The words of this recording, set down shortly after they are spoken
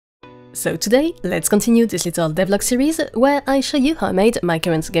So today, let's continue this little devlog series where I show you how I made my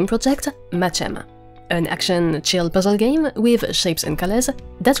current game project, Matchem, an action chill puzzle game with shapes and colors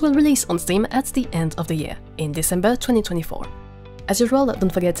that will release on Steam at the end of the year, in December 2024. As usual,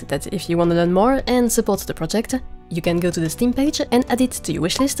 don't forget that if you want to learn more and support the project, you can go to the Steam page and add it to your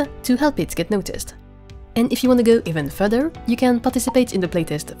wishlist to help it get noticed. And if you want to go even further, you can participate in the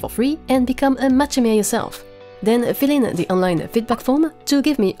playtest for free and become a Matchemer yourself. Then fill in the online feedback form to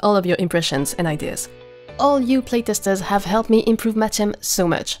give me all of your impressions and ideas. All you playtesters have helped me improve Matchem so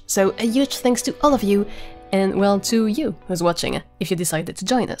much, so a huge thanks to all of you, and well, to you who's watching, if you decided to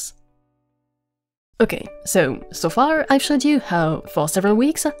join us. Okay, so far I've showed you how, for several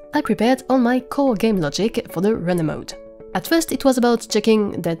weeks, I prepared all my core game logic for the runner mode. At first it was about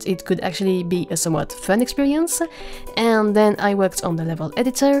checking that it could actually be a somewhat fun experience, and then I worked on the level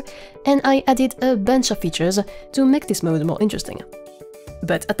editor, and I added a bunch of features to make this mode more interesting.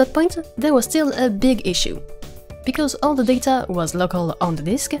 But at that point, there was still a big issue. Because all the data was local on the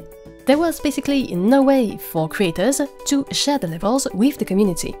disk, there was basically no way for creators to share the levels with the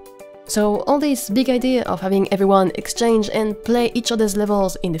community. So all this big idea of having everyone exchange and play each other's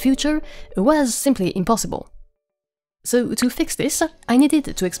levels in the future was simply impossible. So to fix this, I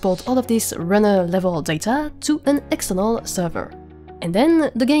needed to export all of this runner level data to an external server. And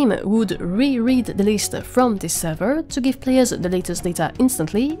then the game would reread the list from this server to give players the latest data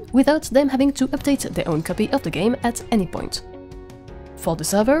instantly, without them having to update their own copy of the game at any point. For the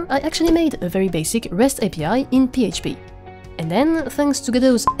server, I actually made a very basic REST API in PHP. And then, thanks to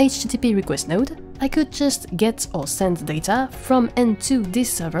Godot's HTTP request node, I could just get or send data from and to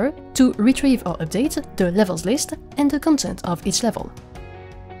this server to retrieve or update the levels list and the content of each level.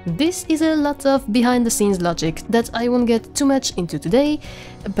 This is a lot of behind-the-scenes logic that I won't get too much into today,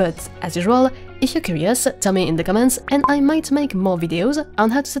 but as usual, if you're curious, tell me in the comments and I might make more videos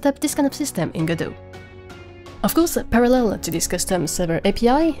on how to set up this kind of system in Godot. Of course, parallel to this custom server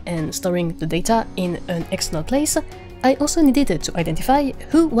API and storing the data in an external place, I also needed to identify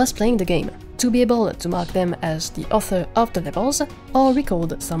who was playing the game, to be able to mark them as the author of the levels or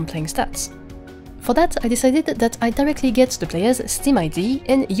record some playing stats. For that, I decided that I directly get the player's Steam ID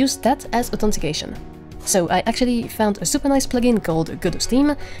and use that as authentication. So I actually found a super nice plugin called Godot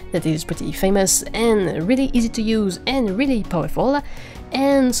Steam that is pretty famous and really easy to use and really powerful,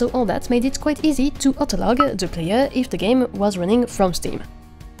 and so all that made it quite easy to autolog the player if the game was running from Steam.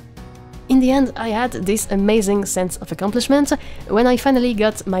 In the end, I had this amazing sense of accomplishment when I finally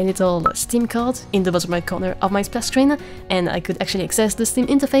got my little Steam card in the bottom right corner of my splash screen, and I could actually access the Steam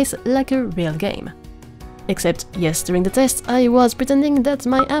interface like a real game. Except, yes, during the test I was pretending that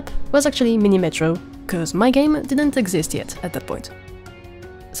my app was actually Mini Metro, cause my game didn't exist yet at that point.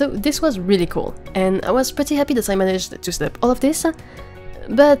 So this was really cool, and I was pretty happy that I managed to set up all of this,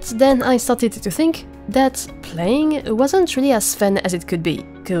 but then I started to think that playing wasn't really as fun as it could be,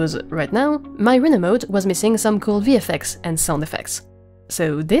 cause right now my runner mode was missing some cool VFX and sound effects.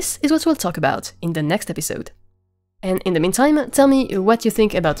 So this is what we'll talk about in the next episode. And in the meantime, tell me what you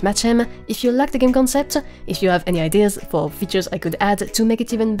think about Matchem, if you like the game concept, if you have any ideas for features I could add to make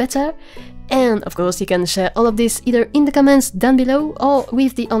it even better, and of course you can share all of this either in the comments down below or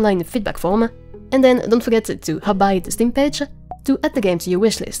with the online feedback form. And then don't forget to hop by the Steam page to add the game to your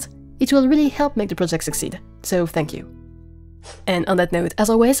wishlist. It will really help make the project succeed, so thank you. And on that note,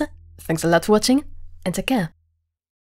 as always, thanks a lot for watching, and take care.